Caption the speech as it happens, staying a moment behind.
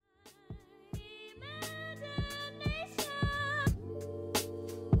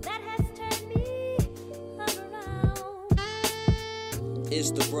It's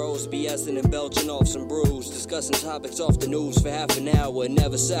the bros BSing and belching off some brews, discussing topics off the news for half an hour.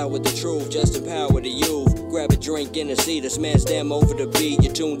 Never sour with the truth, just empower the youth. Grab a drink and a seat, this man's damn over the beat.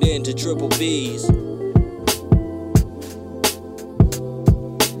 You're tuned in to Triple B's.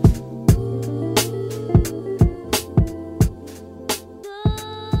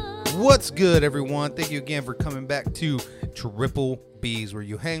 What's good, everyone? Thank you again for coming back to Triple B's, where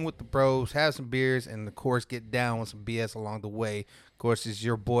you hang with the bros, have some beers, and of course get down with some BS along the way. Of course, it's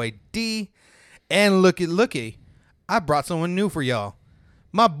your boy D. And looky, I brought someone new for y'all.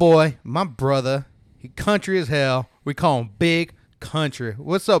 My boy, my brother, he country as hell. We call him Big Country.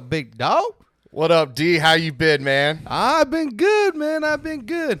 What's up, big dog? What up, D? How you been, man? I've been good, man. I've been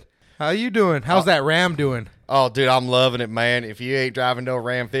good. How you doing? How's that Ram doing? Oh, dude, I'm loving it, man. If you ain't driving no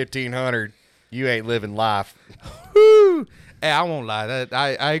Ram 1500, you ain't living life. Woo! Hey, I won't lie.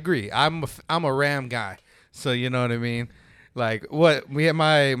 I agree. I'm a Ram guy. So you know what I mean? Like what? We had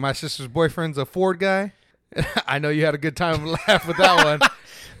my sister's boyfriend's a Ford guy. I know you had a good time laugh with that one.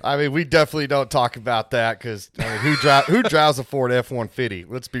 I mean, we definitely don't talk about that because I mean, who drives a Ford F-150?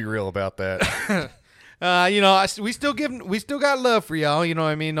 Let's be real about that. We still got love for y'all. You know what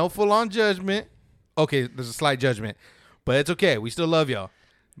I mean? No full on judgment. Okay, there's a slight judgment, but it's okay. We still love y'all.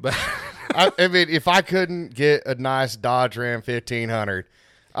 But I mean, if I couldn't get a nice Dodge Ram 1500,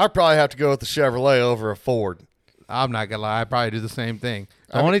 I'd probably have to go with the Chevrolet over a Ford. I'm not gonna lie. I'd probably do the same thing.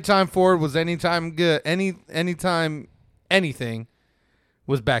 The only time Ford was anytime good, anytime anything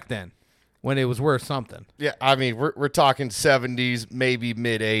was back then when it was worth something. Yeah, I mean, we're talking 70s, maybe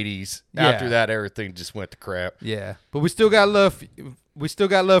mid 80s. Yeah. After that, everything just went to crap. Yeah, but we still got love. We still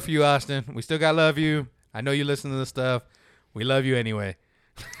got love for you, Austin. We still got love for you. I know you listen to this stuff. We love you anyway.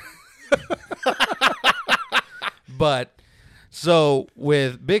 But so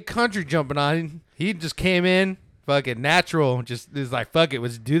with Big Country jumping on, he just came in fucking natural. Just is like, fuck it,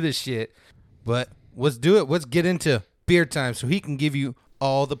 let's do this shit. But let's do it. Let's get into beer time so he can give you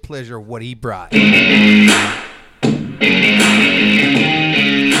all the pleasure of what he brought.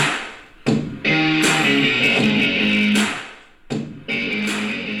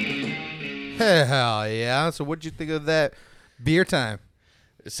 Hell yeah. So what'd you think of that beer time?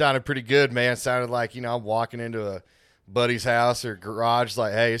 It sounded pretty good, man. It sounded like, I'm walking into a buddy's house or garage,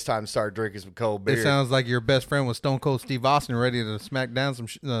 like, hey, it's time to start drinking some cold beer. It sounds like your best friend was Stone Cold Steve Austin, ready to smack down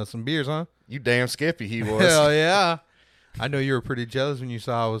some beers, huh? You damn skippy he was. Hell yeah. I know you were pretty jealous when you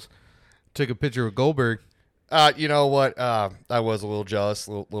saw took a picture of Goldberg. You know what? I was a little jealous,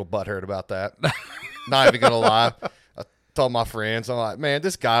 a little butthurt about that. Not even going to lie. I told my friends, I'm like, man,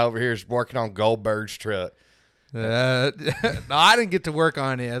 this guy over here is working on Goldberg's truck. No, I didn't get to work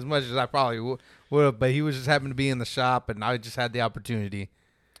on it as much as I probably would have, but he was just happened to be in the shop, and I just had the opportunity.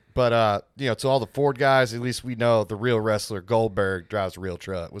 But, to all the Ford guys, at least we know the real wrestler Goldberg drives a real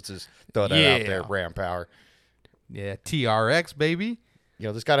truck. Let's just throw that out there, Ram power. Yeah, TRX, baby.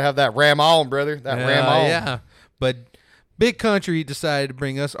 Just got to have that Ram on, brother. That Ram on. Yeah, but Big Country decided to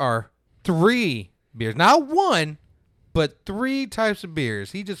bring us our 3 beers. Not one, but 3 types of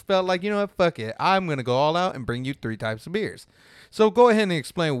beers. He just felt like, you know what, fuck it. I'm going to go all out and bring you 3 types of beers. So go ahead and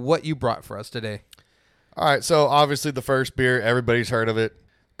explain what you brought for us today. All right, so obviously the first beer, everybody's heard of it,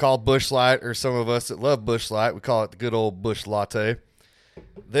 called Busch Light, or some of us that love Busch Light, we call it the good old Busch Latte.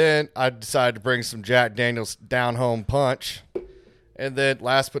 Then I decided to bring some Jack Daniel's Down Home Punch. And then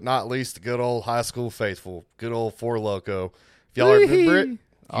last but not least, the good old high school faithful, good old Four Loko. If y'all remember it,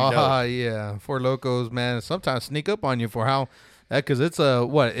 yeah. Four Locos, man, sometimes sneak up on you for how that, because it's so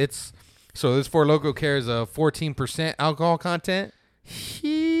this Four Loko carries a 14% alcohol content.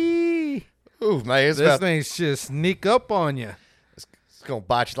 Ooh, man, this thing's just sneak up on you. It's gonna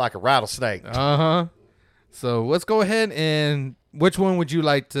bite you like a rattlesnake. So let's go ahead and which one would you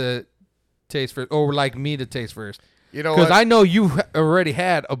like to taste first, or like me to taste first? You know, because I know you already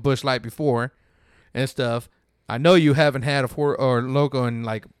had a Busch Light before and stuff. I know you haven't had a Four or Loko in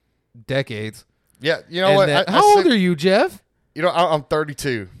like decades. Yeah, you know what? How old are you, Jeff? I'm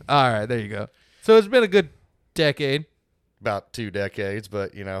 32. All right, there you go. So it's been a good decade. About 2 decades,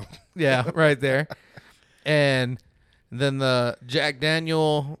 but Yeah, right there. And then the Jack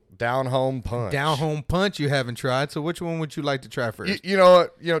Daniel Down Home Punch you haven't tried. So which one would you like to try first? You know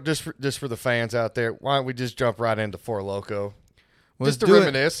what? Just for the fans out there, why don't we just jump right into Four Loko? Just to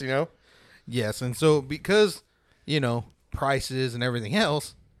reminisce, Yes, and so because, prices and everything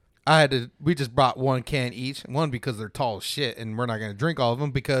else, we just brought 1 can each. One, because they're tall as shit and we're not going to drink all of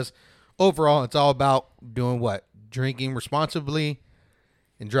them, because overall it's all about doing what? Drinking responsibly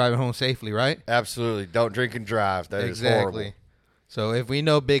and driving home safely, right? Absolutely. Don't drink and drive. That is horrible. So if we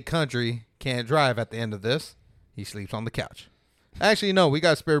know Big Country can't drive at the end of this, he sleeps on the couch. Actually, no, we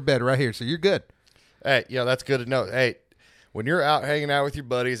got a spare bed right here, so you're good. Hey, that's good to know. Hey, when you're out hanging out with your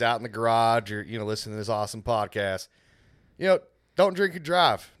buddies out in the garage or, listening to this awesome podcast, don't drink and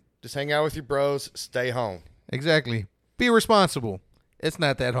drive. Just hang out with your bros. Stay home. Exactly. Be responsible. It's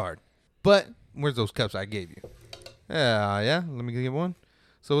not that hard. But where's those cups I gave you? Yeah. Let me get one.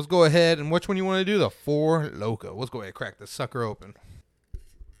 So let's go ahead. And which one you want to do? The Four Loko. Let's go ahead and crack this sucker open.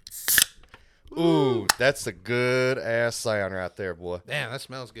 Ooh, that's a good ass sound right there, boy. Damn, that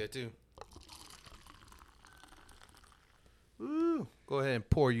smells good too. Ooh. Go ahead and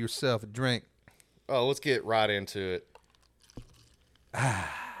pour yourself a drink. Oh, let's get right into it. All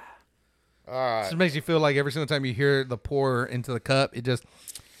right. This makes you feel like every single time you hear the pour into the cup, it just...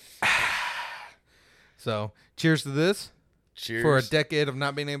 So, cheers to this. Cheers. For a decade of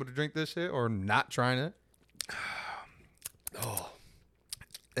not being able to drink this shit or not trying it. Oh.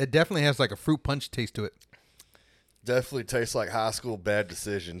 It definitely has like a fruit punch taste to it. Definitely tastes like high school bad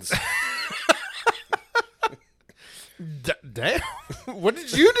decisions. Damn. What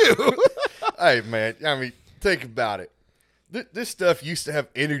did you do? Hey, man. I mean, think about it. This stuff used to have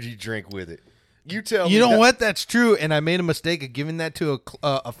energy drink with it. You tell me. You know what? That's true. And I made a mistake of giving that to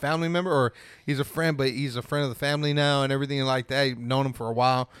a family member, or he's a friend, but he's a friend of the family now and everything like that. I've known him for a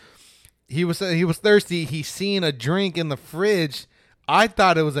while. He was thirsty. He seen a drink in the fridge. I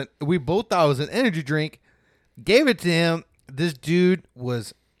thought it was we both thought it was an energy drink. Gave it to him. This dude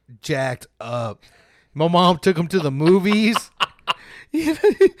was jacked up. My mom took him to the movies.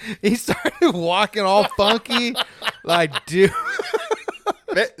 He started walking all funky. Like, dude.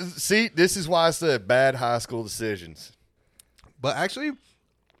 See, this is why I said bad high school decisions. But actually,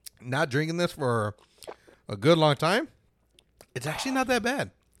 not drinking this for a good long time, it's actually not that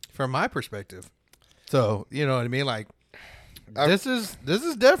bad from my perspective. So, you know what I mean? Like, this is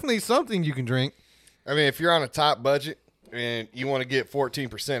definitely something you can drink. I mean, if you're on a tight budget and you want to get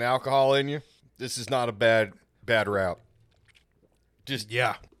 14% alcohol in you, this is not a bad route. Just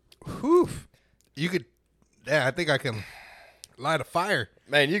Yeah. Whew. You could, yeah, I think I can light a fire.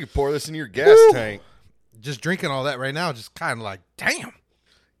 Man, you could pour this in your gas tank. Just drinking all that right now, just kind of like, damn.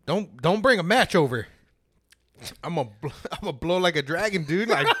 Don't bring a match over. I'm gonna blow like a dragon, dude.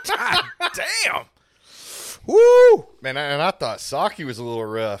 Like, God damn. Woo! Man, and I thought sake was a little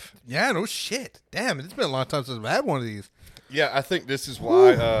rough. Yeah, no shit. Damn, it's been a long time since I've had one of these. Yeah, I think this is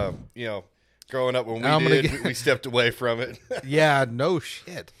why, growing up when we stepped away from it. Yeah, no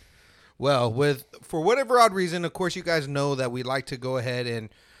shit. Well, for whatever odd reason, of course, you guys know that we like to go ahead and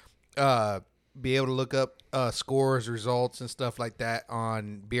be able to look up scores, results, and stuff like that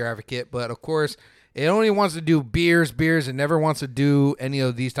on Beer Advocate. But of course, it only wants to do beers. It never wants to do any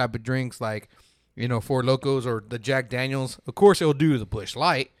of these type of drinks like, Four Locos or the Jack Daniels. Of course, it'll do the Busch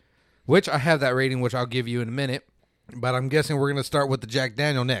Light, which I have that rating, which I'll give you in a minute. But I'm guessing we're going to start with the Jack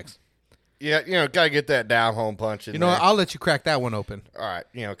Daniel next. Yeah, got to get that down home punch in there. I'll let you crack that one open. All right,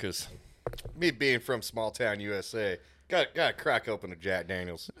 because me being from small town USA, got to crack open a Jack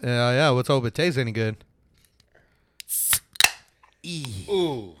Daniels. Yeah, let's hope it tastes any good.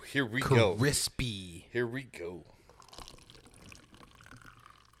 Ooh, here we go. Crispy. Here we go.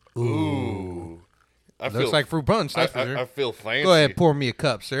 Ooh. I Looks like fruit punch, that's for sure. I feel fancy. Go ahead, pour me a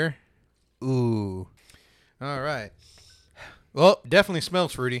cup, sir. Ooh. All right. Well, definitely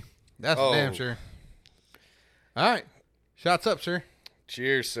smells fruity. That's for damn sure. All right. Shots up, sir.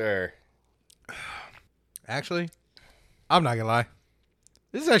 Cheers, sir. Actually, I'm not gonna lie.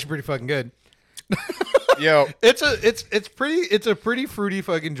 This is actually pretty fucking good. Yo, it's a pretty fruity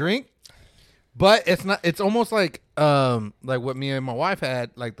fucking drink. But it's not. It's almost like what me and my wife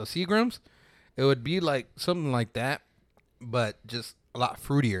had, like the Seagrams. It would be like something like that, but just a lot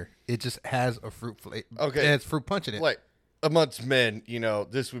fruitier. It just has a fruit flavor. Okay, it has fruit punch in it. Like amongst men,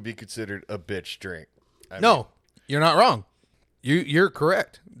 this would be considered a bitch drink. No, you're not wrong. You're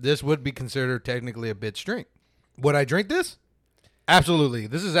correct. This would be considered technically a bitch drink. Would I drink this? Absolutely.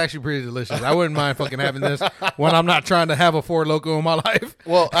 This is actually pretty delicious. I wouldn't mind fucking having this when I'm not trying to have a Four Loko in my life.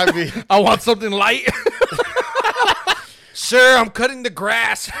 Well, I mean, I want something light. Sir, I'm cutting the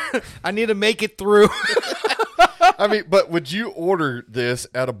grass. I need to make it through. I mean, but would you order this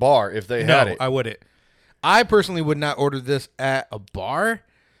at a bar if they had it? No, I wouldn't. I personally would not order this at a bar,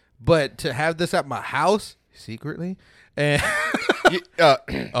 but to have this at my house secretly, and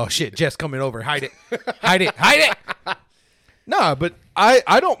oh shit, Jess coming over. Hide it. Hide it. Hide it. No, but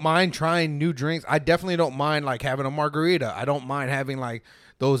I don't mind trying new drinks. I definitely don't mind like having a margarita. I don't mind having like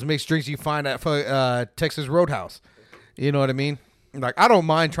those mixed drinks you find at Texas Roadhouse. You know what I mean? Like I don't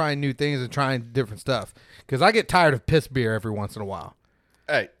mind trying new things and trying different stuff because I get tired of piss beer every once in a while.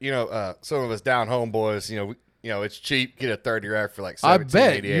 Hey, some of us down home boys, it's cheap. Get a 30 rack for like I $17.88.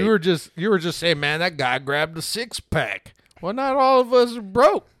 bet you were just saying, man, that guy grabbed a 6-pack. Well, not all of us are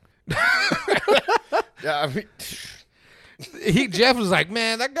broke. Yeah, I mean, Jeff was like,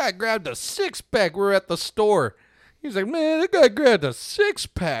 man, that guy grabbed a 6-pack. We were at the store. He was like, man, that guy grabbed a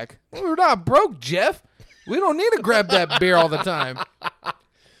 6-pack. We're not broke, Jeff. We don't need to grab that beer all the time.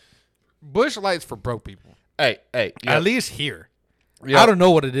 Busch Light's for broke people. hey, At least here. Yeah. I don't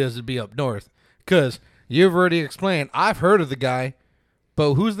know what it is to be up north. Because you've already explained. I've heard of the guy.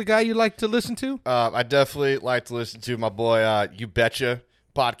 But who's the guy you like to listen to? I definitely like to listen to my boy You Betcha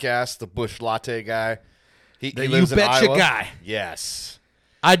podcast, the Busch Latte guy. He lives You Betcha in Iowa. guy. Yes.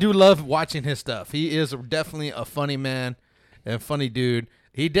 I do love watching his stuff. He is definitely a funny man and funny dude.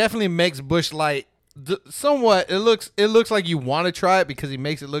 He definitely makes Busch Light somewhat. It looks like you want to try it because he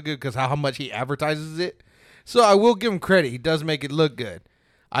makes it look good because how much he advertises it. So I will give him credit. He does make it look good.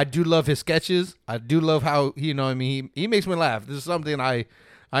 I do love his sketches. I do love how he makes me laugh. This is something I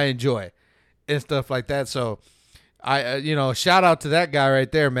enjoy and stuff like that. So shout out to that guy right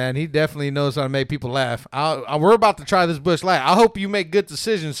there, man. He definitely knows how to make people laugh. We're about to try this Busch Light. I hope you make good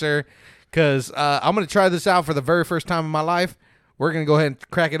decisions, sir, because I'm going to try this out for the very first time in my life. We're going to go ahead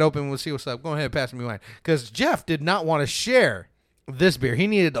and crack it open. We'll see what's up. Go ahead and pass me wine. Because Jeff did not want to share this beer. He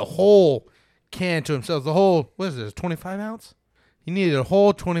needed the whole can to himself. The whole, what is this, 25 ounce? He needed a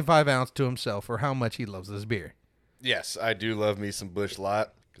whole 25 ounce to himself for how much he loves this beer. Yes, I do love me some Busch Light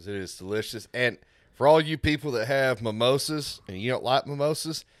because it is delicious. And for all you people that have mimosas and you don't like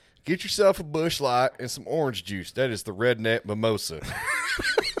mimosas, get yourself a Busch Light and some orange juice. That is the redneck mimosa.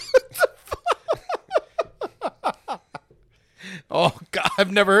 Oh God,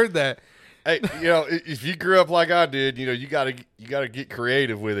 I've never heard that. Hey, if you grew up like I did, you gotta get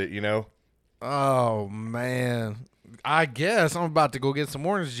creative with it. Oh man, I guess I'm about to go get some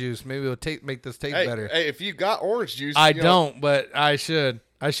orange juice. Maybe it'll make this taste better. Hey, if you got orange juice, I don't, but I should.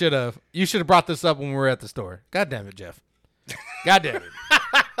 I should have. You should have brought this up when we were at the store. God damn it, Jeff. God damn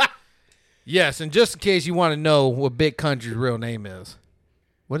it. Yes, and just in case you want to know what Big Country's real name is.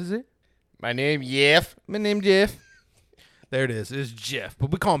 What is it? My name Jeff. My name Jeff. There it is. It's Jeff.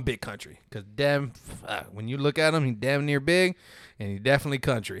 But we call him Big Country. Because when you look at him, he's damn near big. And he's definitely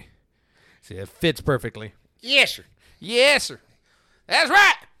country. See, it fits perfectly. Yes, sir. Yes, sir. That's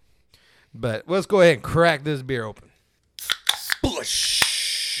right. But let's go ahead and crack this beer open. Busch.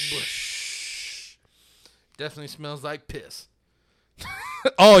 Definitely smells like piss.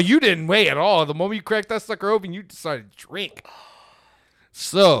 Oh, you didn't wait at all. The moment you cracked that sucker open, you decided to drink.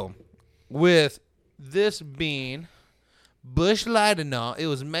 So, with this being Busch Light and all, it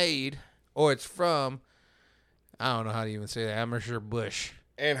was made, or it's from, I don't know how to even say that, Anheuser-Busch.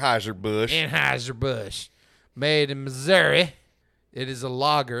 Anheuser-Busch. Made in Missouri. It is a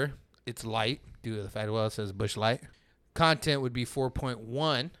lager. It's light, due to the fact, it says Busch Light. Content would be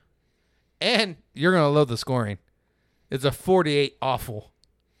 4.1. And you're going to love the scoring. It's a 48 awful.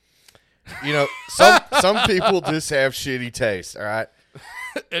 Some people just have shitty taste, all right?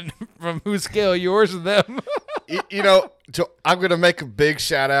 And from whose scale, yours or them? I'm going to make a big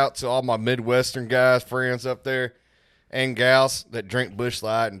shout out to all my Midwestern guys, friends up there, and gals that drink Busch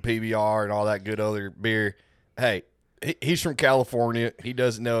Light and PBR and all that good other beer. Hey, he's from California. He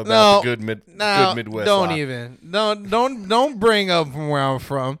doesn't know about the good Midwest. Don't bring up from where I'm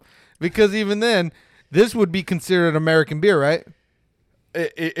from, because even then, this would be considered American beer, right?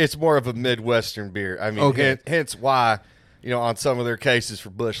 It's more of a Midwestern beer. I mean, okay. Hence why, on some of their cases for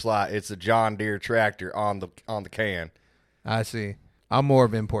Busch Light, it's a John Deere tractor on the can. I see. I'm more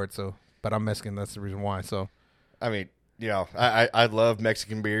of import, but I'm Mexican. That's the reason why. So, I mean, I love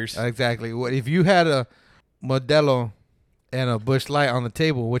Mexican beers. Exactly. What if you had a Modelo and a Busch Light on the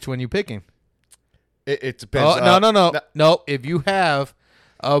table? Which one you picking? It depends. No. If you have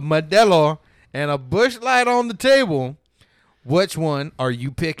a Modelo and a Busch Light on the table, which one are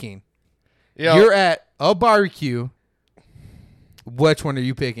you picking? You're at a barbecue. Which one are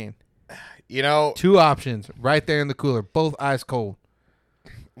you picking? Two options right there in the cooler, both ice cold.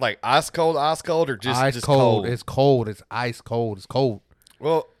 Like ice cold, or just cold? It's cold. It's ice cold. It's cold.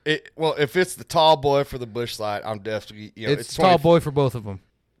 Well, if it's the tall boy for the Busch Light, I'm definitely it's tall boy for both of them.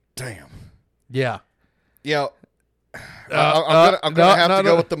 Damn. Yeah. I'm gonna have to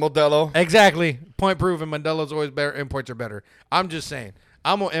go with the Modelo. Exactly. Point proven. Modelo's always better. Imports are better. I'm just saying.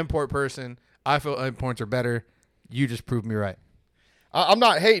 I'm an import person. I feel imports are better. You just proved me right. I'm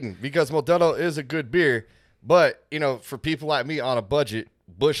not hating because Modelo is a good beer, but for people like me on a budget,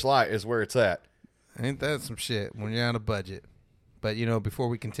 Busch Light is where it's at. Ain't that some shit when you're on a budget? But before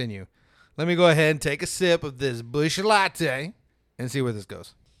we continue, let me go ahead and take a sip of this Busch Latte and see where this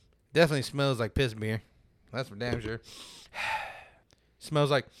goes. Definitely smells like piss beer. That's for damn sure.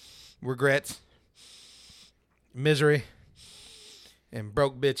 Smells like regrets, misery, and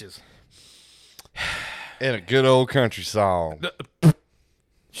broke bitches. And a good old country song.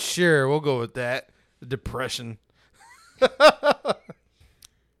 Sure, we'll go with that. Depression.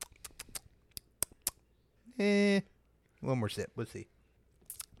 One more sip. Let's see.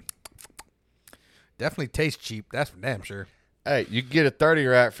 Definitely tastes cheap. That's for damn sure. Hey, you get a 30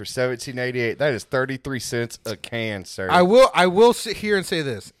 rack for $17.88. That is 33 cents a can, sir. I will sit here and say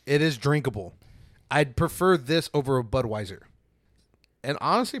this. It is drinkable. I'd prefer this over a Budweiser. And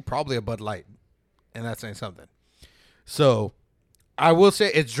honestly, probably a Bud Light. And that's saying something. So, I will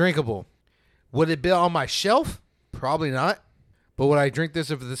say it's drinkable. Would it be on my shelf? Probably not. But would I drink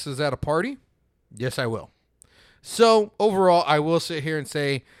this if this is at a party? Yes, I will. So, overall, I will sit here and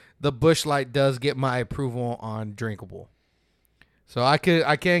say the Busch Light does get my approval on drinkable. So, I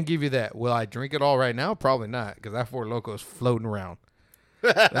can give you that. Will I drink it all right now? Probably not, because that Four Loko is floating around.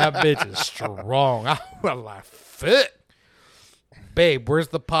 That bitch is strong. I will like fit. Babe, where's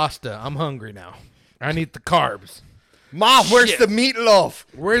the pasta? I'm hungry now. I need the carbs. Mom, where's Shit. the meatloaf?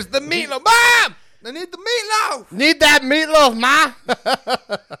 Where's the meatloaf? Mom! I need the meatloaf! Need that meatloaf, Ma.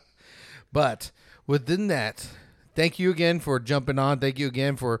 But within that, thank you again for jumping on. Thank you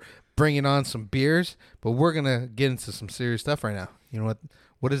again for bringing on some beers. But we're going to get into some serious stuff right now. You know what?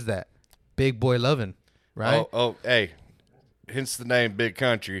 What is that? Big Boy Lovin', right? Oh, hey. Hence the name Big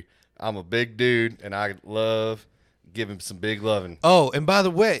Country. I'm a big dude, and I love giving some big loving. Oh, and by the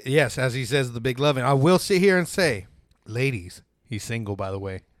way, yes, as he says, the big loving, I will sit here and say, ladies, he's single, by the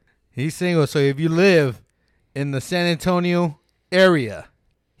way. He's single, so if you live in the San Antonio area,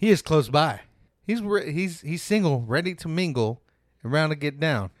 he is close by. He's single, ready to mingle, and ready to get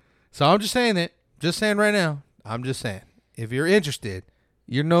down. So I'm just saying it. Just saying right now. I'm just saying. If you're interested,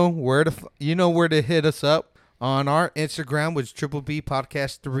 you know where to hit us up on our Instagram, which is Triple B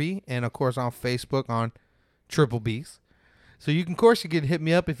Podcast 3, and of course on Facebook on Triple B's. So you can hit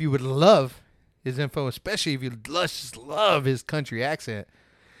me up if you would love his info, especially if you just love his country accent.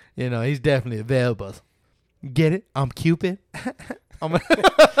 You know, he's definitely available. Get it? I'm Cupid.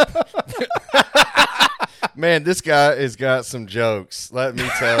 Man, this guy has got some jokes. Let me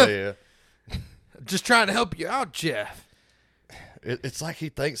tell you. Just trying to help you out, Jeff. It's like he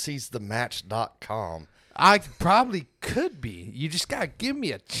thinks he's the Match.com. I probably could be. You just got to give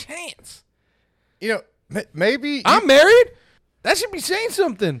me a chance. You know, maybe. I'm married. That should be saying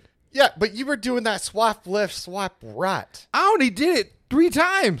something. Yeah, but you were doing that swipe left, swipe right. I only did it 3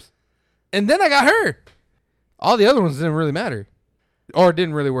 times. And then I got her. All the other ones didn't really matter. Or it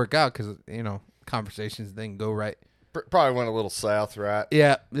didn't really work out because, you know, conversations didn't go right. Probably went a little south, right?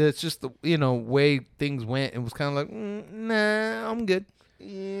 Yeah, it's just the, way things went. It was kind of like, nah, I'm good.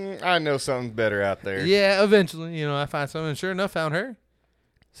 I know something better out there. Yeah, eventually, I find something. And sure enough, found her.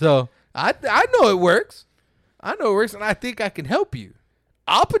 So I know it works. I know it works, and I think I can help you.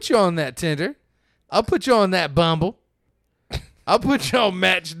 I'll put you on that Tinder. I'll put you on that Bumble. I'll put you on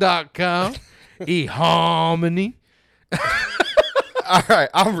Match.com. eHarmony. All right,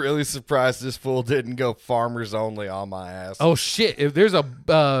 I'm really surprised this fool didn't go farmers only on my ass. Oh shit! If there's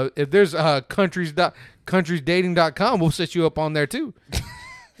countriesdating.com, we'll set you up on there too.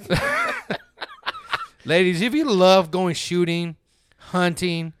 Ladies, if you love going shooting,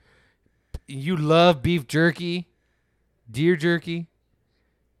 hunting, you love beef jerky, deer jerky.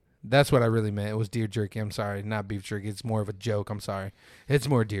 That's what I really meant. It was deer jerky. I'm sorry, not beef jerky. It's more of a joke. I'm sorry. It's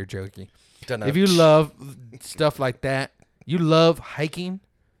more deer jerky. If you love stuff like that, you love hiking,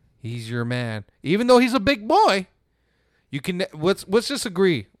 he's your man. Even though he's a big boy, you can. Let's just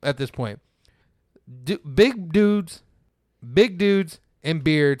agree at this point. Big dudes and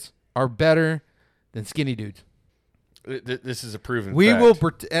beards are better than skinny dudes. This is a proven We fact.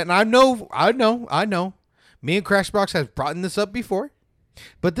 will, and I know. Me and Crashbox have brought this up before,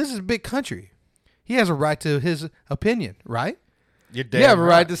 but this is a big country. He has a right to his opinion, right? You're damn You have a right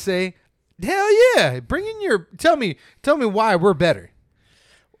right to say, hell yeah, bring in your, tell me why we're better.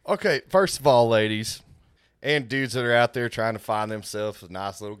 Okay, first of all, ladies and dudes that are out there trying to find themselves a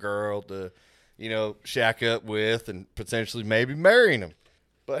nice little girl to, shack up with and potentially maybe marrying them.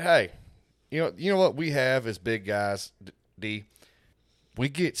 But hey, you know what we have as big guys, D? We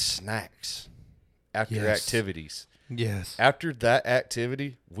get snacks after Yes. activities. Yes. After that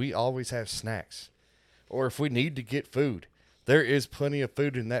activity, we always have snacks. Or if we need to get food, there is plenty of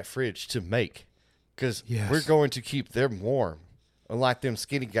food in that fridge to make because Yes. we're going to keep them warm. Unlike them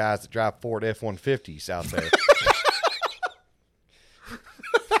skinny guys that drive Ford F-150s out there.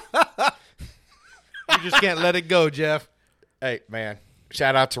 You just can't let it go, Jeff. Hey, man,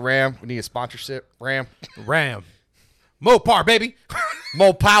 Shout out to Ram. We need a sponsorship. Ram. Mopar, baby.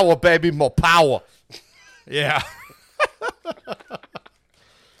 More power, baby. More power. Yeah.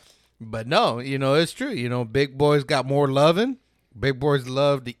 But no, it's true. Big boys got more loving. Big boys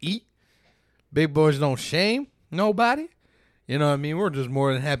love to eat. Big boys don't shame nobody. You know what I mean? We're just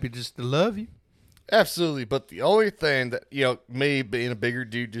more than happy just to love you. Absolutely. But the only thing that, me being a bigger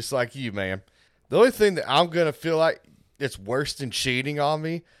dude just like you, man, the only thing that I'm going to feel like it's worse than cheating on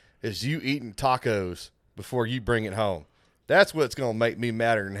me is you eating tacos before you bring it home. That's what's going to make me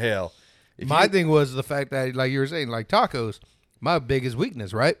madder than hell. My thing was the fact that, like you were saying, like tacos, my biggest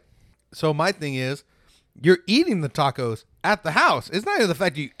weakness, right? So my thing is, you're eating the tacos at the house. It's not even the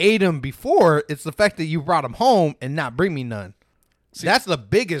fact that you ate them before. It's the fact that you brought them home and not bring me none. That's the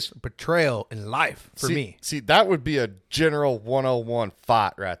biggest betrayal in life for me. See, that would be a general 101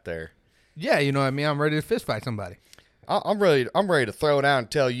 fight right there. Yeah, you know what I mean? I'm ready to fist fight somebody. I'm ready to throw it out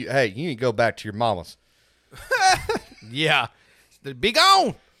and tell you, hey, you need to go back to your mama's. Yeah. Be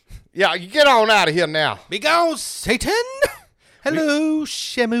gone. Yeah, you get on out of here now. Be gone, Satan. Hello,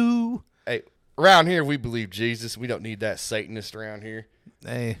 Shamu. Hey, around here we believe Jesus. We don't need that Satanist around here.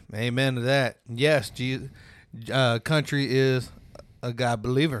 Hey, amen to that. Yes, Jesus, Country is a God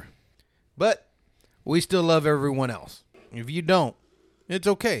believer. But we still love everyone else. If you don't, it's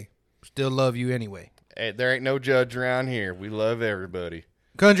okay. Still love you anyway. Hey, there ain't no judge around here. We love everybody.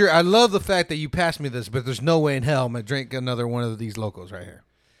 Country, I love the fact that you passed me this, but there's no way in hell I'm going to drink another one of these locos right here.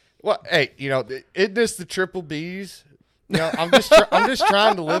 Well, hey, isn't this the triple B's? I'm just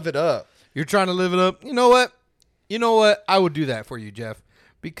trying to live it up. You're trying to live it up? You know what? I would do that for you, Jeff.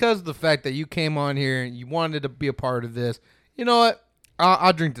 Because of the fact that you came on here and you wanted to be a part of this, you know what?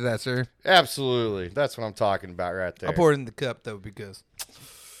 I'll drink to that, sir. Absolutely. That's what I'm talking about right there. I'll pour it in the cup, though, because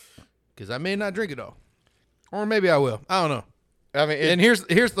I may not drink it all. Or maybe I will. I don't know. I mean, and here's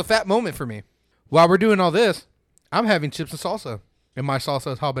the fat moment for me. While we're doing all this, I'm having chips and salsa. And my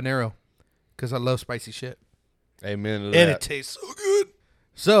salsa is habanero because I love spicy shit. Amen to that. And it tastes so good.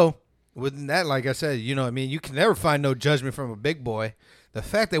 So, with that, like I said, you know what I mean? You can never find no judgment from a big boy. The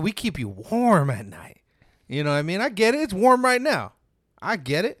fact that we keep you warm at night. You know what I mean? I get it. It's warm right now. I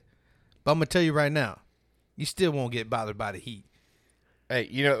get it. But I'm going to tell you right now, you still won't get bothered by the heat. Hey,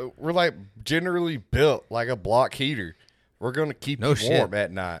 we're like generally built like a block heater. We're going to keep you warm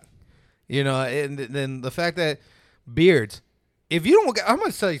at night. And then the fact that beards, if you don't, I'm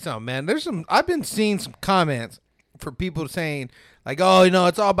going to tell you something, man. I've been seeing some comments for people saying, like, oh,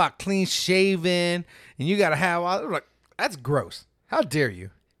 it's all about clean shaven, and you got to have all. Like, that's gross. How dare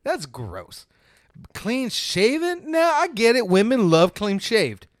you? That's gross. Clean shaven? Now, I get it. Women love clean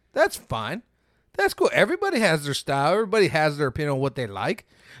shaved. That's fine. That's cool. Everybody has their style. Everybody has their opinion on what they like.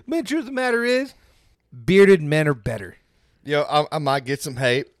 But the truth of the matter is, bearded men are better. I might get some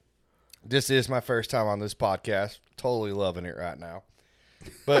hate. This is my first time on this podcast. Totally loving it right now.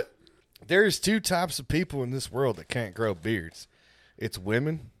 But there's two types of people in this world that can't grow beards. It's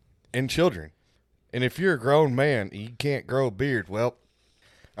women and children. And if you're a grown man and you can't grow a beard, well,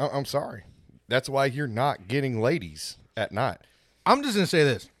 I'm sorry. That's why you're not getting ladies at night. I'm just going to say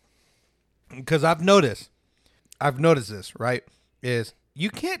this. Because I've noticed this, right? Is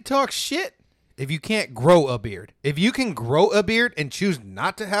you can't talk shit if you can't grow a beard. If you can grow a beard and choose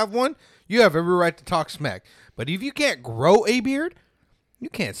not to have one, you have every right to talk smack. But if you can't grow a beard, you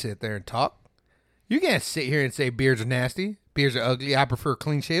can't sit there and talk. You can't sit here and say beards are nasty, beards are ugly, I prefer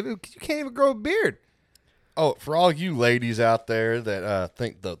clean shaven. You can't even grow a beard. Oh, for all you ladies out there that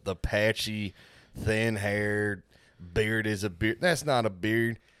think the patchy, thin-haired beard is a beard, that's not a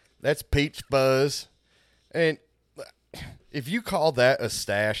beard. That's peach fuzz. And if you call that a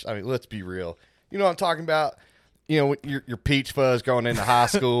stash, I mean, let's be real. You know what I'm talking about? Your peach fuzz going into high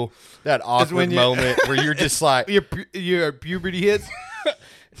school, that awkward moment where you're just like... your puberty hits?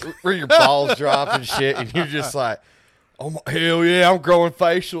 Where your balls drop and shit, and you're just like, oh, my, hell yeah, I'm growing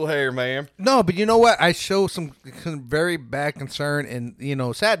facial hair, man. No, but you know what? I show some very bad concern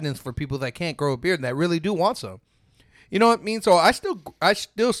and, sadness for people that can't grow a beard and that really do want some. You know what I mean? So I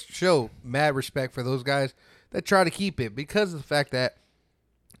still show mad respect for those guys that try to keep it because of the fact that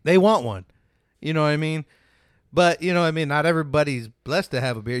they want one. You know what I mean? But, not everybody's blessed to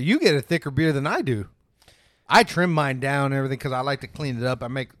have a beard. You get a thicker beard than I do. I trim mine down and everything because I like to clean it up.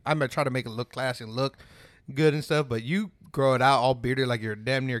 I'm gonna try to make it look classy and look good and stuff. But you grow it out all bearded like you're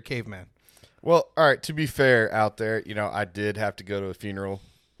damn near a caveman. Well, all right. To be fair, out there, I did have to go to a funeral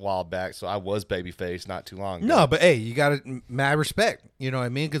a while back, so I was babyface not too long ago. No, but hey, you got mad respect. You know what I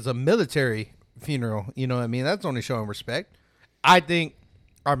mean? Because a military funeral, you know what I mean? That's only showing respect. I think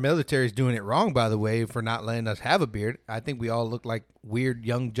Our military's doing it wrong, by the way, for not letting us have a beard. I think we all look like weird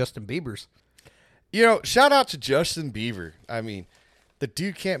young Justin Biebers. You know, shout out to Justin Bieber. I mean, the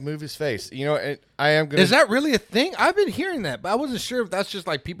dude can't move his face. You know, and I am going to... Is that really a thing? I've been hearing that, but I wasn't sure if that's just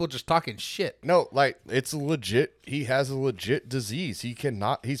like people just talking shit. No, like, it's a legit... He has a legit disease.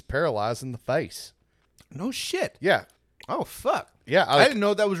 He's paralyzed in the face. No shit. Yeah. Oh, fuck. Yeah. I didn't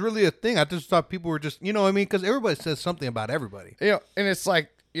know that was really a thing. I just thought people were just, you know what I mean? Because everybody says something about everybody. You know, and it's like,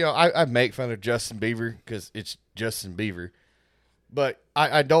 you know, I make fun of Justin Bieber because it's Justin Bieber. But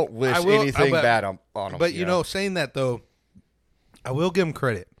I don't wish anything bad on him. But, you know, saying that, though, I will give him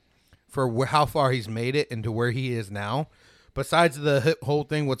credit for how far he's made it and to where he is now. Besides the whole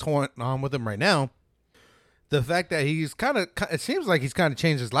thing, what's going on with him right now, the fact that he's it seems like he's kind of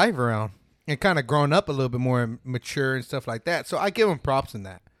changed his life around and kind of grown up a little bit more mature and stuff like that. So I give him props in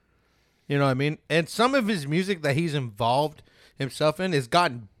that. You know what I mean? And some of his music that he's involved himself in has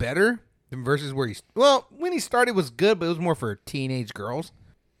gotten better than versus where when he started was good, but it was more for teenage girls.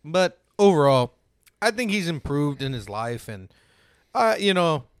 But overall, I think he's improved in his life, and you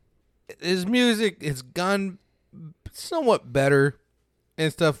know, his music has gone somewhat better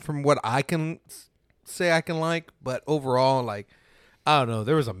and stuff from what I can say I can like. But overall, like, I don't know,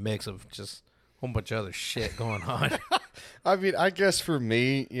 there was a mix of just a whole bunch of other shit going on. I mean, I guess for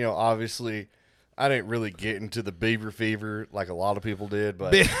me, you know, obviously, I didn't really get into the Bieber fever like a lot of people did,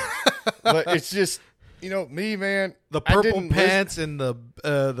 but but it's just, you know, me, man. The purple pants and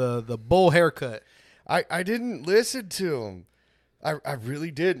the bowl haircut. I didn't listen to him. I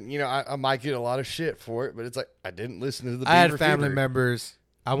really didn't. You know, I might get a lot of shit for it, but it's like I didn't listen to the Bieber I had family fever. members.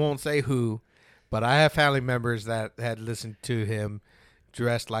 I won't say who, but I have family members that had listened to him,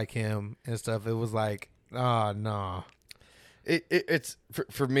 dressed like him and stuff. It was like, no. It's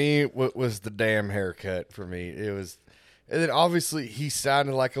for me. What was the damn haircut for me? It was, and then obviously he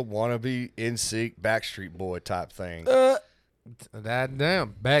sounded like a wannabe NSYNC Backstreet Boy type thing. That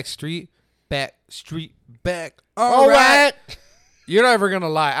damn Backstreet back. All right. You're never gonna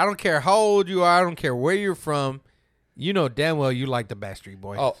lie. I don't care how old you are. I don't care where you're from. You know damn well you like the Backstreet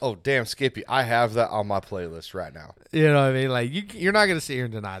Boys. Oh, damn, Skippy! I have that on my playlist right now. You know what I mean? Like you're not gonna sit here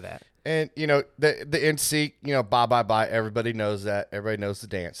and deny that. And, you know, the NSYNC, you know, bye. Everybody knows that. Everybody knows the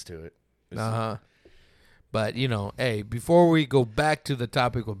dance to it. But, you know, hey, before we go back to the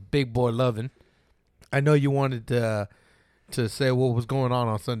topic of Big Boy Lovin', I know you wanted to say what was going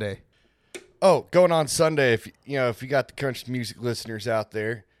on Sunday. Oh, going on Sunday, if you got the country music listeners out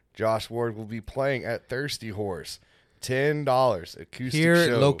there, Josh Ward will be playing at Thirsty Horse. $10 acoustic here,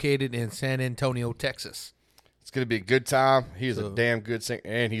 show. Located in San Antonio, Texas. It's going to be a good time. He's a damn good singer,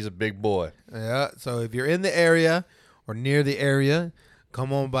 and he's a big boy. Yeah, so if you're in the area or near the area,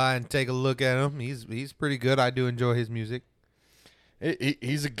 come on by and take a look at him. He's pretty good. I do enjoy his music.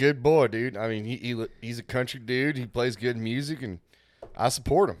 He's a good boy, dude. I mean, he's a country dude. He plays good music, and I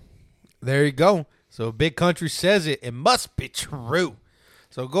support him. There you go. So Big Country says it must be true.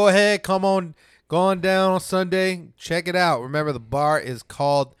 So go ahead, go on down on Sunday. Check it out. Remember, the bar is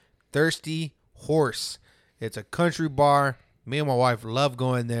called Thirsty Horse. It's a country bar. Me and my wife love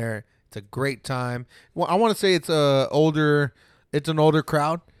going there. It's a great time. Well, I want to say it's an older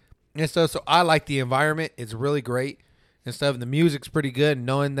crowd and stuff. So I like the environment. It's really great and stuff. And the music's pretty good. And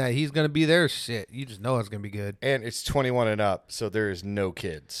knowing that he's gonna be there, shit, you just know it's gonna be good. And it's 21 and up, so there is no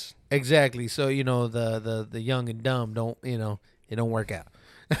kids. Exactly. So you know the young and dumb don't it don't work out.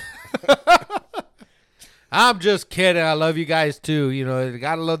 I'm just kidding. I love you guys too. You know, you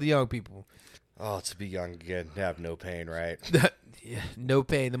gotta love the young people. Oh, to be young again, have no pain, right? Yeah, no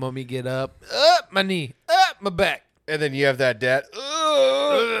pain. The moment you get up my knee, my back. And then you have that dad.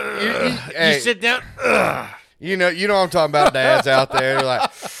 You sit down. You know what I'm talking about, dads out there. They're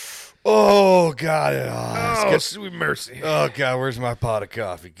like, oh, God. Oh, sweet mercy. Oh, God, where's my pot of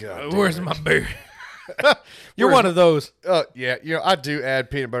coffee? God, where's my beer? You're one of those. Yeah, you know, I do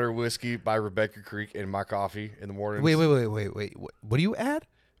add peanut butter whiskey by Rebecca Creek in my coffee in the morning. Wait. What do you add?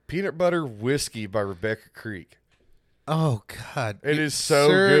 Peanut butter whiskey by Rebecca Creek. Oh, God. It is so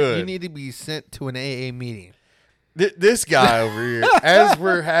Sir, good. You need to be sent to an AA meeting. This guy over here, as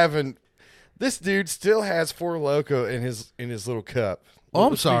we're having, this dude still has Four Loko in his little cup. Oh,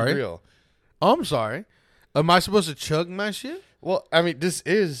 I'm Let's be sorry. real. I'm sorry. Am I supposed to chug my shit? Well, I mean, this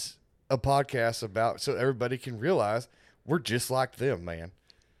is a podcast about so everybody can realize we're just like them, man.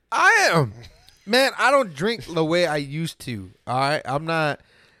 I am. Man, I don't drink the way I used to. All right?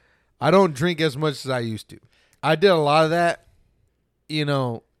 I don't drink as much as I used to. I did a lot of that, you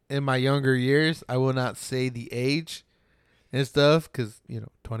know, in my younger years. I will not say the age and stuff because,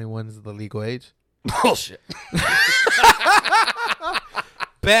 21 is the legal age. Bullshit.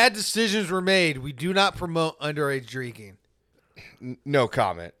 Bad decisions were made. We do not promote underage drinking. No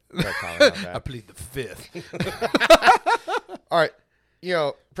comment. No comment on I that. plead the fifth. All right.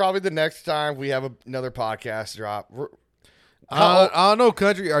 Probably the next time we have another podcast drop. I don't know,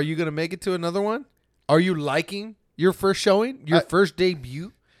 Country. Are you going to make it to another one? Are you liking your first showing? Your first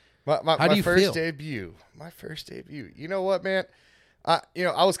debut? My do you first feel? debut. My first debut. You know what, man? I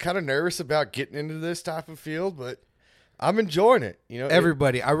was kind of nervous about getting into this type of field, but I'm enjoying it.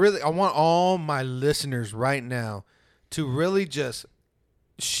 Everybody, I want all my listeners right now to really just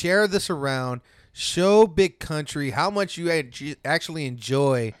share this around. Show Big Country how much you actually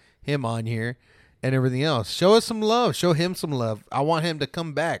enjoy him on here and everything else. Show us some love. Show him some love. I want him to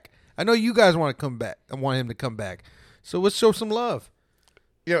come back. I know you guys want to come back. I want him to come back. So let's show some love.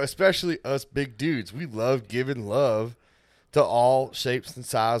 Especially us big dudes. We love giving love to all shapes and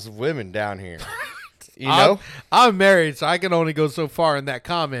sizes of women down here. I'm married, so I can only go so far in that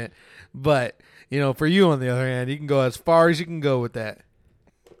comment. But, for you, on the other hand, you can go as far as you can go with that.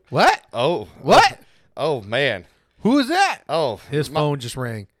 What? Oh. What? Oh, man. Who is that? Oh. His phone just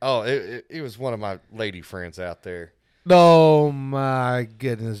rang. Oh, it was one of my lady friends out there. Oh, my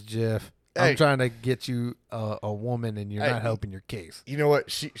goodness, Jeff. Hey. I'm trying to get you a woman, and you're not helping your case. You know what?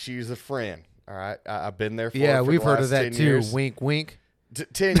 She's a friend. All right. I've been there for her Yeah, for we've the heard of last that 10 too. years. Wink, wink.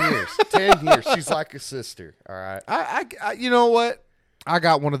 10 years. 10 years. She's like a sister. All right. I you know what? I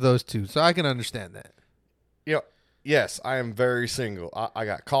got one of those too, so I can understand that. Yes, I am very single. I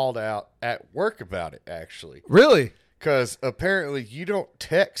got called out at work about it, actually. Really? Because apparently you don't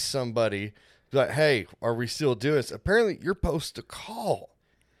text somebody like, hey, are we still doing this? Apparently you're supposed to call.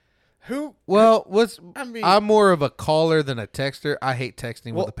 Who? Well, I'm more of a caller than a texter. I hate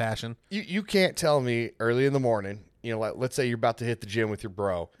texting with a passion. You can't tell me early in the morning, like let's say you're about to hit the gym with your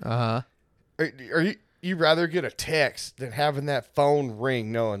bro. Uh-huh. Are you rather get a text than having that phone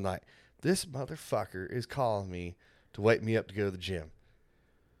ring knowing like this motherfucker is calling me to wake me up to go to the gym?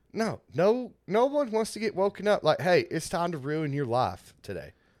 No one wants to get woken up like, hey, it's time to ruin your life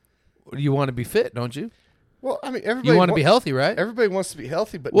today. You want to be fit, don't you? Well, I mean, everybody You want to be healthy, right? Everybody wants to be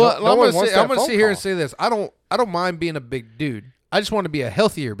healthy, but Well, no one wants that I'm gonna phone sit here call. and say this. I don't mind being a big dude. I just want to be a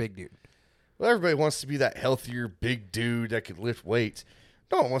healthier big dude. Well, everybody wants to be that healthier big dude that can lift weights.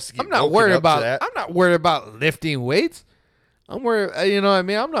 No one wants to get I'm not woken worried up about to that. I'm not worried about lifting weights. I'm worried, you know what I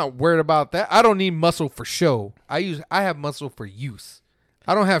mean? I'm not worried about that. I don't need muscle for show. I have muscle for use.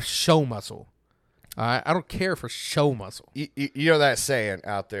 I don't have show muscle. All right, I don't care for show muscle. You know that saying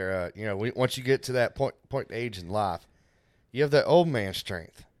out there, once you get to that point in age in life, you have that old man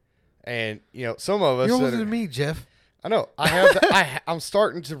strength. And, some of us... You're older than me, Jeff. I know. I have that. I'm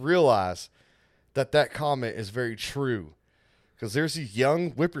starting to realize that comment is very true. Because there's these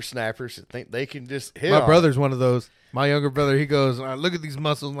young whippersnappers that think they can just hit My on brother's one of those. My younger brother, he goes, look at these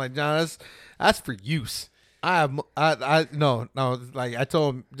muscles. I'm like, John, that's for use. No, like I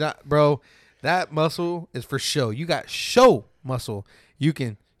told him, "John, bro, that muscle is for show. You got show muscle. You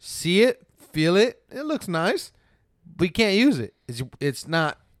can see it, feel it. It looks nice, but you can't use it. It's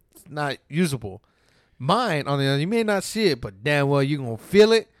not usable. Mine, on the other, you may not see it, but damn well you're gonna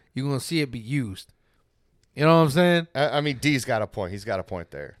feel it. You're gonna see it be used. You know what I'm saying? I mean, D's got a point. He's got a point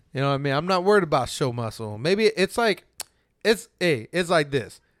there. You know what I mean? I'm not worried about show muscle. Maybe it's like this.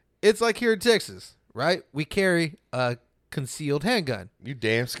 It's like here in Texas, right? We carry a concealed handgun. You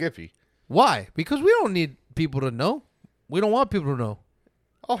damn Skippy. Why? Because we don't need people to know. We don't want people to know.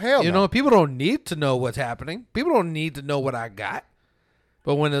 Oh, hell You no. know, people don't need to know what's happening. People don't need to know what I got.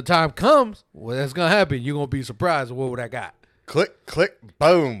 But when the time comes, well, that's going to happen. You're going to be surprised at what I got. Click, click,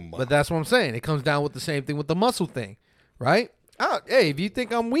 boom. But that's what I'm saying. It comes down with the same thing with the muscle thing, right? Hey, if you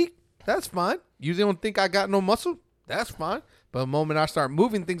think I'm weak, that's fine. You don't think I got no muscle? That's fine. But the moment I start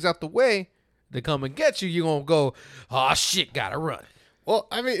moving things out the way to come and get you, you're going to go, oh, shit, got to run. Well,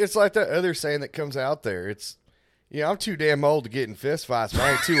 I mean, it's like that other saying that comes out there. It's, I'm too damn old to get in fist fights, but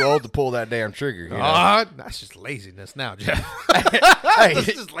I ain't too old to pull that damn trigger. That's just laziness now, Jeff. Hey, That's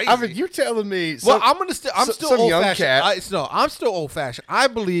just lazy. I mean, you're telling me. Well, I'm still some young old fashioned. cat- I'm still old fashioned. I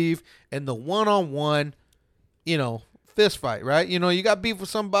believe in the one-on-one, fist fight. Right? You got beef with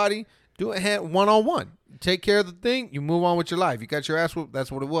somebody, do it one-on-one. Take care of the thing. You move on with your life. You got your ass whooped.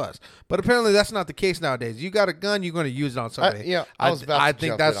 That's what it was. But apparently, that's not the case nowadays. You got a gun. You're going to use it on somebody. I was about to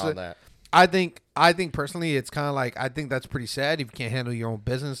jump in on that. I think personally, it's kind of like I think that's pretty sad if you can't handle your own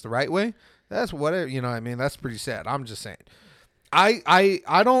business the right way. That's whatever. You know what I mean? That's pretty sad. I'm just saying. I'm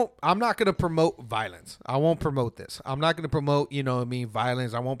not going to promote violence. I won't promote this. I'm not going to promote,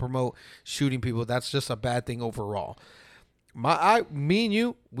 violence. I won't promote shooting people. That's just a bad thing overall. Me and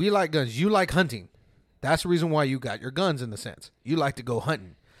you, we like guns. You like hunting. That's the reason why you got your guns in the sense. You like to go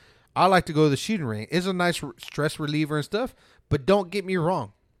hunting. I like to go to the shooting range. It's a nice stress reliever and stuff, but don't get me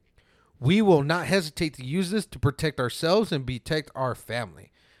wrong. We will not hesitate to use this to protect ourselves and protect our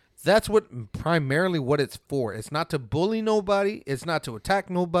family. That's primarily what it's for. It's not to bully nobody. It's not to attack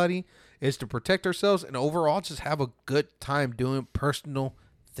nobody. It's to protect ourselves and overall just have a good time doing personal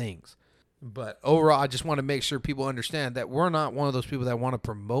things. But overall, I just want to make sure people understand that we're not one of those people that want to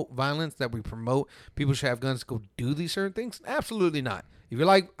promote violence, that we promote people should have guns to go do these certain things. Absolutely not. If you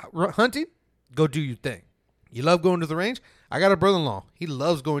like hunting, go do your thing. You love going to the range? I got a brother-in-law. He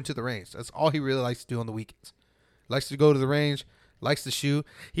loves going to the range. That's all he really likes to do on the weekends. Likes to go to the range, likes to shoot.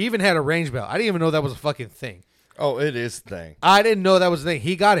 He even had a range belt. I didn't even know that was a fucking thing. Oh, it is a thing. I didn't know that was a thing.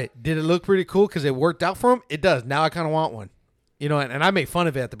 He got it. Did it look pretty cool because it worked out for him? It does. Now I kind of want one. You know, and I made fun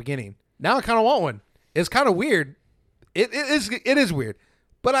of it at the beginning. Now I kind of want one. It's kind of weird. It is weird,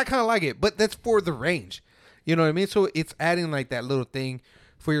 but I kind of like it. But that's for the range. You know what I mean? So it's adding like that little thing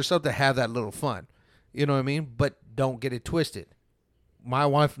for yourself to have that little fun. You know what I mean? But don't get it twisted. My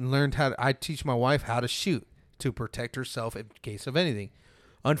wife learned I teach my wife how to shoot to protect herself in case of anything.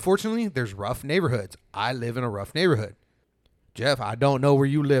 Unfortunately, there's rough neighborhoods. I live in a rough neighborhood. Jeff, I don't know where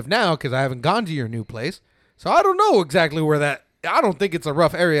you live now because I haven't gone to your new place. So I don't know exactly where that. I don't think it's a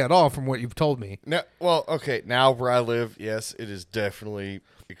rough area at all from what you've told me. No, well, okay, now where I live, yes, it is definitely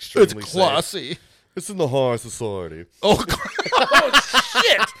extremely It's classy. safe. It's in the high society. Oh, oh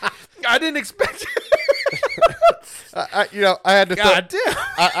shit. I didn't expect I had to. God damn.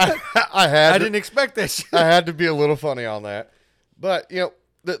 I didn't expect that shit. I had to be a little funny on that, but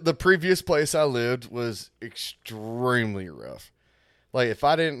the previous place I lived was extremely rough. Like if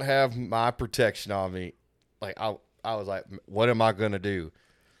I didn't have my protection on me, like I was like, what am I gonna do?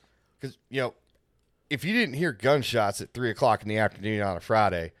 Because if you didn't hear gunshots at 3:00 in the afternoon on a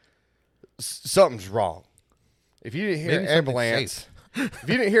Friday, something's wrong. If you didn't hear an ambulance, if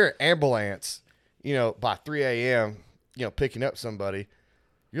you didn't hear an ambulance, by 3 a.m., picking up somebody,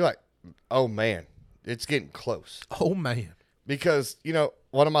 you're like, oh man, it's getting close. Oh man. Because,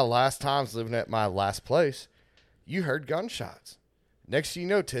 one of my last times living at my last place, you heard gunshots. Next thing you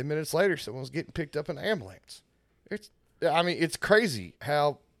know, 10 minutes later, someone's getting picked up in an ambulance. It's crazy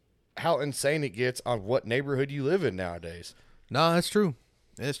how insane it gets on what neighborhood you live in nowadays. No, that's true.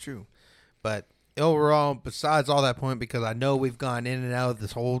 It's true. But overall, besides all that point, because I know we've gone in and out of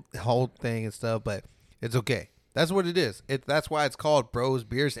this whole thing and stuff, but it's okay. That's what it is. That's why it's called Bros,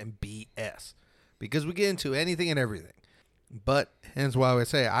 Beers, and BS. Because we get into anything and everything. But hence why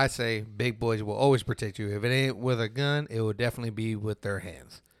I say big boys will always protect you. If it ain't with a gun, it will definitely be with their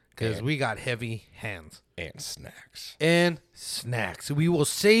hands. Because we got heavy hands. And snacks. We will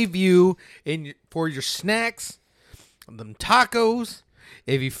save you for your snacks, them tacos.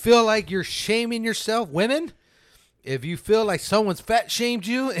 If you feel like you're shaming yourself, women, if you feel like someone's fat shamed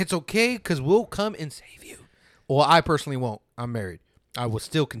you, it's okay because we'll come and save you. Well, I personally won't. I'm married. I will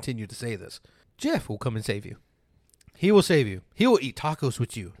still continue to say this. Jeff will come and save you. He will save you. He will eat tacos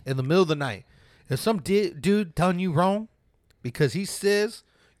with you in the middle of the night. If some dude done you wrong because he says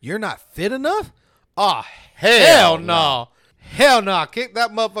you're not fit enough, hell no. Hell no. Kick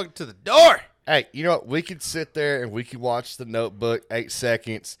that motherfucker to the door. Hey, you know what? We could sit there and we could watch The Notebook, 8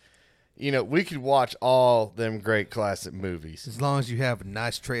 Seconds. We could watch all them great classic movies. As long as you have a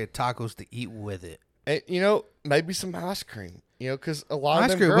nice tray of tacos to eat with it. And, maybe some ice cream. Because a lot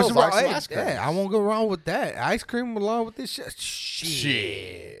of them girls like some ice cream. Yeah, I won't go wrong with that. Ice cream along with this shit.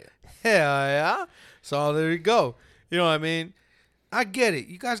 Shit. Hell yeah. So there you go. You know what I mean? I get it.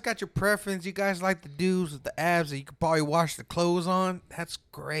 You guys got your preference. You guys like the dudes with the abs that you could probably wash the clothes on. That's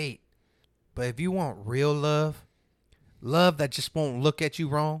great. But if you want real love that just won't look at you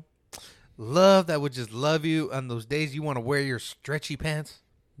wrong, love that would just love you on those days you want to wear your stretchy pants,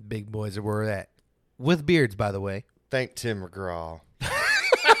 big boys are where that. With beards, by the way. Thank Tim McGraw. Tim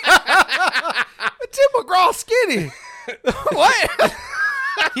McGraw's skinny. What?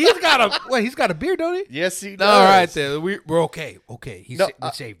 He's got a beard, don't he? Yes, he does. All right, then. We're okay. Okay, we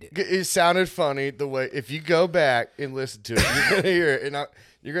saved it. It sounded funny the way, if you go back and listen to it, you're going to hear it, and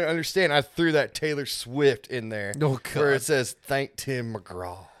you're going to understand. I threw that Taylor Swift in there where it says, thank Tim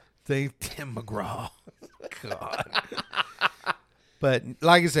McGraw. Thank Tim McGraw. God. But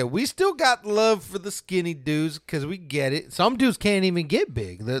like I said, we still got love for the skinny dudes because we get it. Some dudes can't even get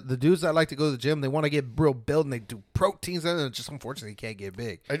big. The dudes that like to go to the gym, they want to get real built and they do proteins and just unfortunately can't get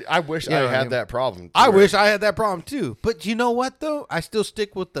big. I wish I had that problem. I wish I had that problem too. But you know what though? I still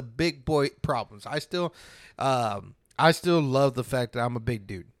stick with the big boy problems. I still love the fact that I'm a big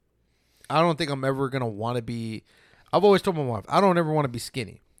dude. I don't think I'm ever gonna want to be. I've always told my wife I don't ever want to be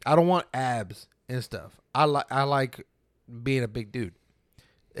skinny. I don't want abs and stuff. I like being a big dude.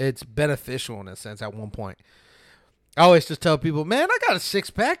 It's beneficial in a sense at one point. I always just tell people, man, I got a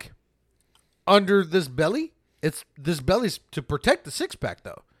 6-pack under this belly. This belly's to protect the 6-pack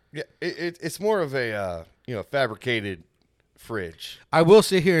though. Yeah, it's more of a fabricated fridge. I will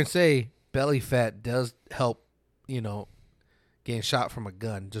sit here and say belly fat does help, getting shot from a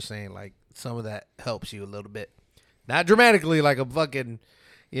gun. Just saying, like, some of that helps you a little bit. Not dramatically like a fucking,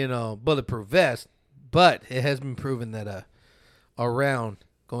 bulletproof vest, but it has been proven that around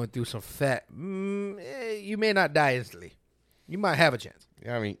going through some fat, you may not die instantly. You might have a chance.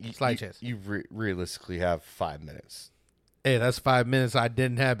 I mean, slight chance. You realistically have 5 minutes. Hey, that's 5 minutes I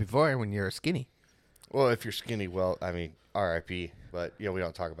didn't have before when you're skinny. Well, if you're skinny, well, I mean, R.I.P. But we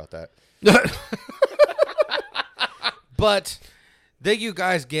don't talk about that. But thank you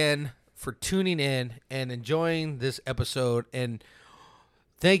guys again for tuning in and enjoying this episode. And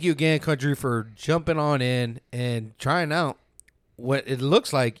thank you again, Country, for jumping on in and trying out what it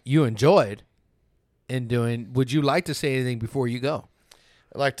looks like you enjoyed in doing. Would you like to say anything before you go?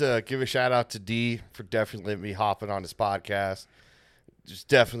 I'd like to give a shout out to D for definitely letting me hopping on his podcast. Just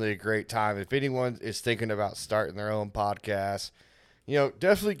definitely a great time. If anyone is thinking about starting their own podcast,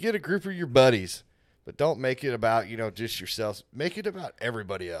 definitely get a group of your buddies, but don't make it about, just yourself. Make it about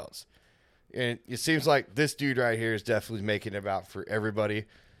everybody else. And it seems like this dude right here is definitely making it about for everybody.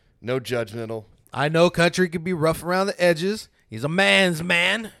 No judgmental. I know Country can be rough around the edges. He's a man's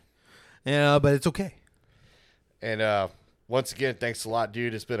man, but it's okay. And once again, thanks a lot,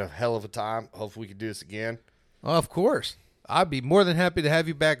 dude. It's been a hell of a time. Hopefully we can do this again. Of course. I'd be more than happy to have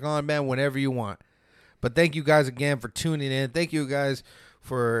you back on, man, whenever you want. But thank you guys again for tuning in. Thank you guys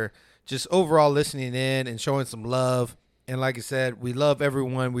for just overall listening in and showing some love. And like I said, we love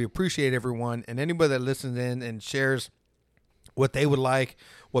everyone. We appreciate everyone. And anybody that listens in and shares what they would like,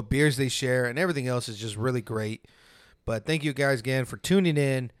 what beers they share, and everything else is just really great. But thank you guys again for tuning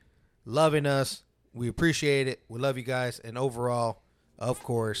in, loving us. We appreciate it. We love you guys. And overall, of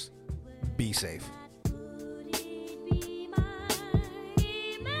course, be safe.